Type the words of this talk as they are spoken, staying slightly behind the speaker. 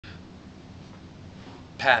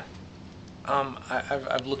Pat,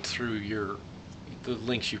 I've looked through the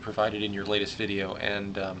links you provided in your latest video,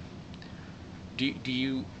 and do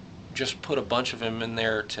you just put a bunch of them in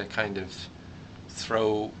there to kind of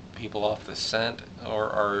throw people off the scent,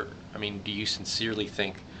 or I mean, do you sincerely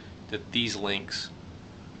think that these links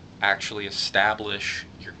actually establish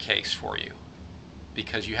your case for you?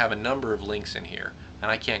 Because you have a number of links in here,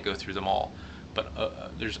 and I can't go through them all,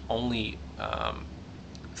 but there's only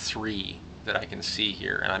three that I can see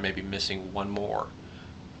here, and I may be missing one more,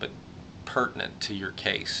 but pertinent to your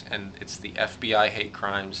case, and it's the FBI hate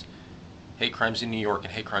crimes in New York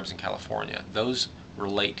and hate crimes in California. Those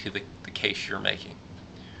relate to the case you're making.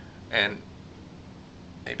 And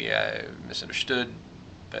maybe I misunderstood,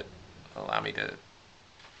 but allow me to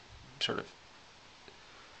sort of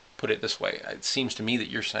put it this way. It seems to me that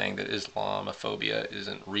you're saying that Islamophobia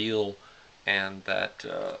isn't real, and that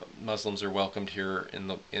Muslims are welcomed here in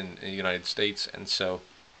the United States, and so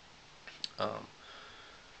um,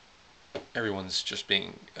 everyone's just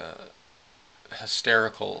being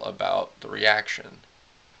hysterical about the reaction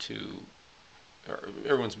to, or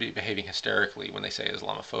everyone's behaving hysterically when they say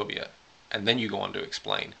Islamophobia, and then you go on to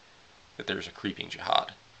explain that there's a creeping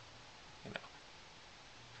jihad, you know,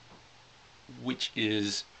 which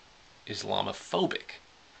is Islamophobic.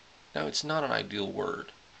 Now, it's not an ideal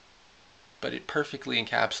word, but it perfectly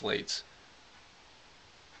encapsulates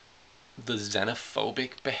the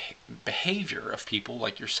xenophobic behavior of people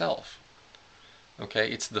like yourself.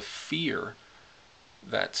 Okay, it's the fear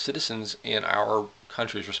that citizens in our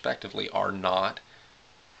countries, respectively, are not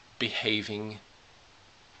behaving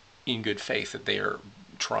in good faith, that they are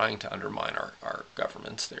trying to undermine our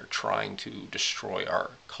governments, they're trying to destroy our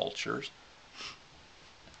cultures.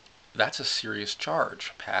 That's a serious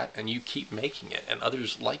charge, Pat, and you keep making it, and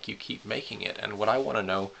others like you keep making it. And what I want to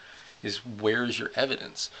know is, where's your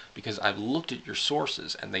evidence? Because I've looked at your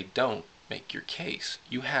sources and they don't make your case.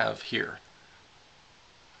 You have here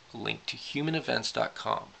a link to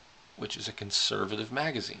humanevents.com, which is a conservative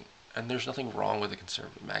magazine. And there's nothing wrong with a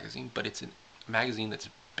conservative magazine, but it's a magazine that's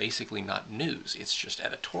basically not news, it's just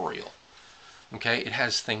editorial. Okay, it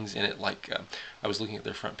has things in it like, I was looking at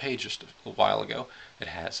their front page just a while ago. It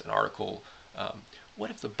has an article, What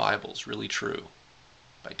If the Bible's Really True?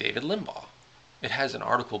 By David Limbaugh. It has an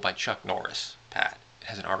article by Chuck Norris, Pat. It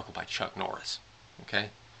has an article by Chuck Norris.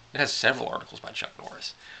 Okay? It has several articles by Chuck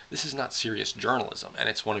Norris. This is not serious journalism, and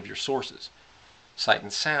it's one of your sources. Sight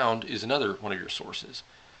and Sound is another one of your sources.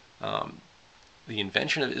 The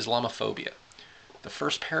Invention of Islamophobia. The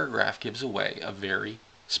first paragraph gives away a very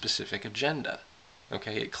specific agenda.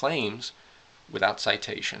 Okay, it claims, without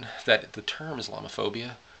citation, that the term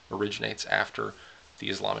Islamophobia originates after the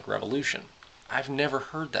Islamic Revolution. I've never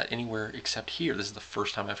heard that anywhere except here. This is the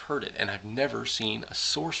first time I've heard it, and I've never seen a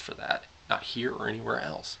source for that, not here or anywhere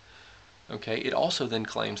else. Okay, it also then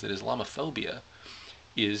claims that Islamophobia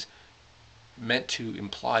is meant to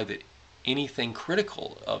imply that anything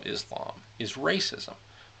critical of Islam is racism.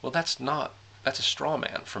 Well, that's a straw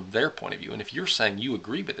man from their point of view. And if you're saying you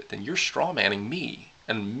agree with it, then you're straw manning me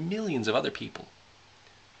and millions of other people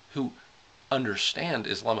who understand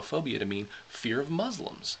Islamophobia to mean fear of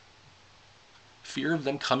Muslims, fear of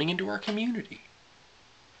them coming into our community,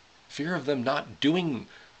 fear of them not doing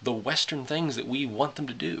the Western things that we want them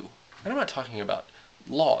to do. And I'm not talking about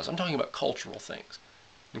laws, I'm talking about cultural things.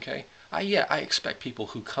 Okay? I expect people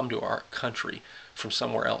who come to our country from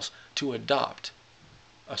somewhere else to adopt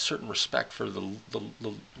a certain respect for the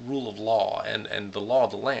rule of law and the law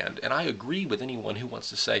of the land. And I agree with anyone who wants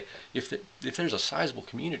to say, if there's a sizable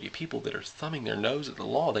community of people that are thumbing their nose at the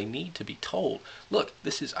law, they need to be told, look,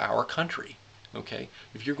 this is our country. Okay?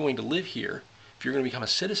 If you're going to live here, if you're going to become a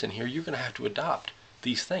citizen here, you're going to have to adopt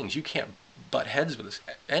these things. You can't butt heads with us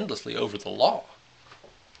endlessly over the law.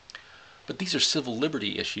 But these are civil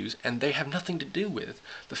liberty issues, and they have nothing to do with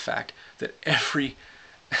the fact that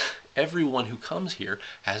everyone who comes here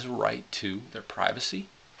has a right to their privacy,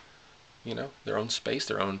 their own space,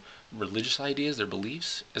 their own religious ideas, their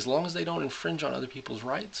beliefs. As long as they don't infringe on other people's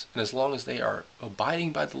rights, and as long as they are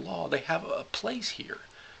abiding by the law, they have a place here.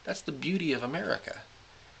 That's the beauty of America.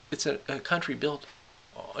 It's a country built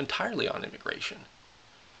entirely on immigration.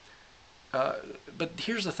 But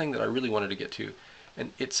here's the thing that I really wanted to get to,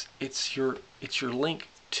 and it's your link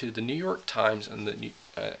to the New York Times and the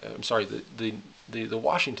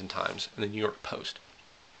Washington Times and the New York Post,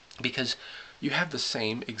 because you have the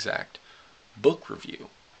same exact book review.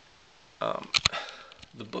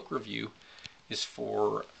 The book review is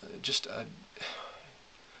for just a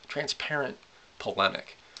transparent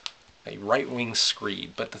polemic, a right-wing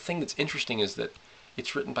screed. But the thing that's interesting is that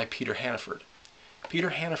it's written by Peter Hannaford.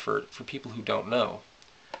 Peter Hannaford, for people who don't know,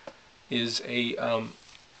 is a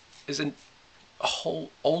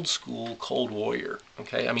whole old school Cold Warrior.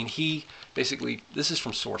 Okay, I mean, he basically, this is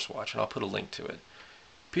from SourceWatch, and I'll put a link to it.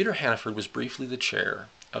 Peter Hannaford was briefly the chair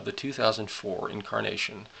of the 2004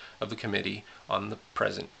 incarnation of the Committee on the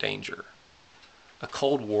Present Danger, a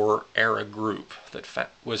Cold War era group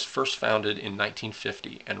that was first founded in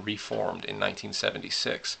 1950 and reformed in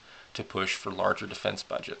 1976 to push for larger defense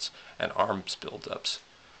budgets and arms buildups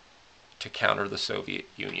to counter the Soviet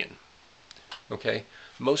Union. Okay,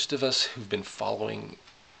 most of us who've been following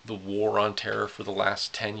the war on terror for the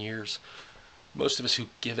last 10 years, most of us who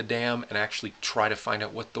give a damn and actually try to find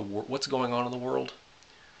out what's going on in the world,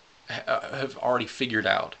 have already figured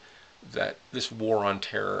out that this war on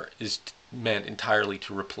terror is meant entirely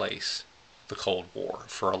to replace the Cold War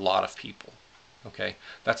for a lot of people. Okay,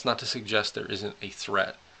 that's not to suggest there isn't a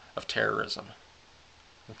threat of terrorism.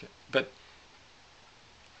 Okay, but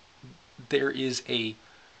there is a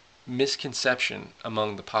misconception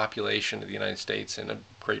among the population of the United States and of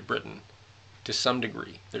Great Britain, to some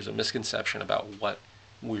degree. There's a misconception about what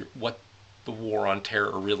the war on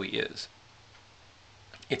terror really is.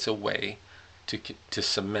 It's a way to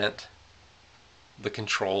cement the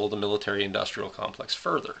control of the military-industrial complex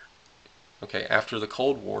further. Okay, after the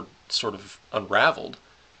Cold War sort of unraveled,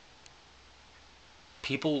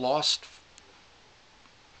 people lost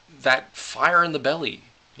that fire in the belly,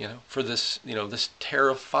 for this, this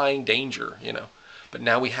terrifying danger, But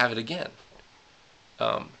now we have it again.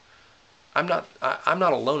 I'm not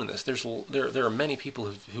alone in this. There are many people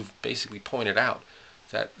who've basically pointed out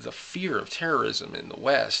that the fear of terrorism in the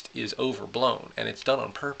West is overblown, and it's done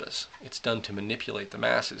on purpose. It's done to manipulate the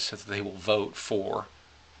masses so that they will vote for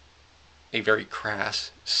a very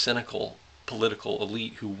crass, cynical political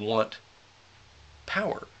elite who want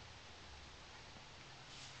power.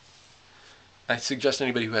 I suggest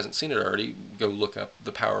anybody who hasn't seen it already go look up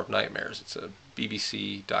The Power of Nightmares. It's a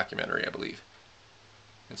BBC documentary, I believe.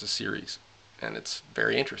 It's a series, and it's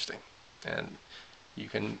very interesting. And you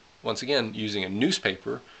can, once again, using a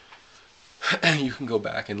newspaper, you can go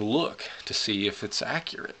back and look to see if it's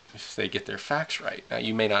accurate, if they get their facts right. Now,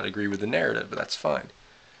 you may not agree with the narrative, but that's fine.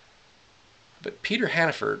 But Peter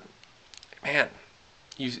Hannaford, man,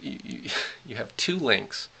 you have two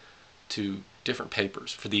links to different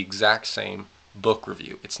papers for the exact same book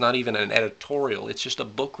review. It's not even an editorial, it's just a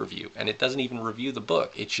book review, and it doesn't even review the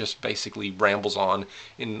book. It just basically rambles on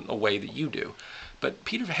in a way that you do. But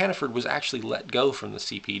Peter Hannaford was actually let go from the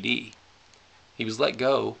CPD. He was let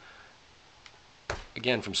go,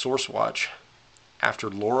 again from SourceWatch, after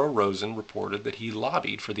Laura Rosen reported that he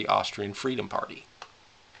lobbied for the Austrian Freedom Party.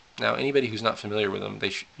 Now, anybody who's not familiar with them,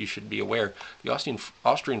 you should be aware, the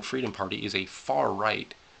Austrian Freedom Party is a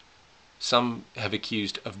far-right, some have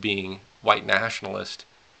accused of being white nationalist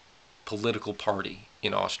political party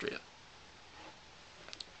in Austria.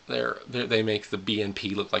 They make the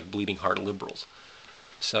BNP look like bleeding heart liberals.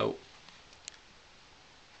 So,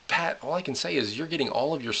 Pat, all I can say is you're getting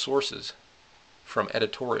all of your sources from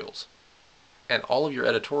editorials, and all of your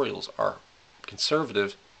editorials are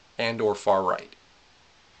conservative and or far right.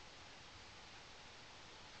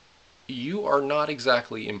 You are not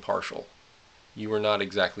exactly impartial. You are not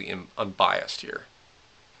exactly unbiased here.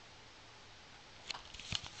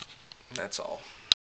 That's all.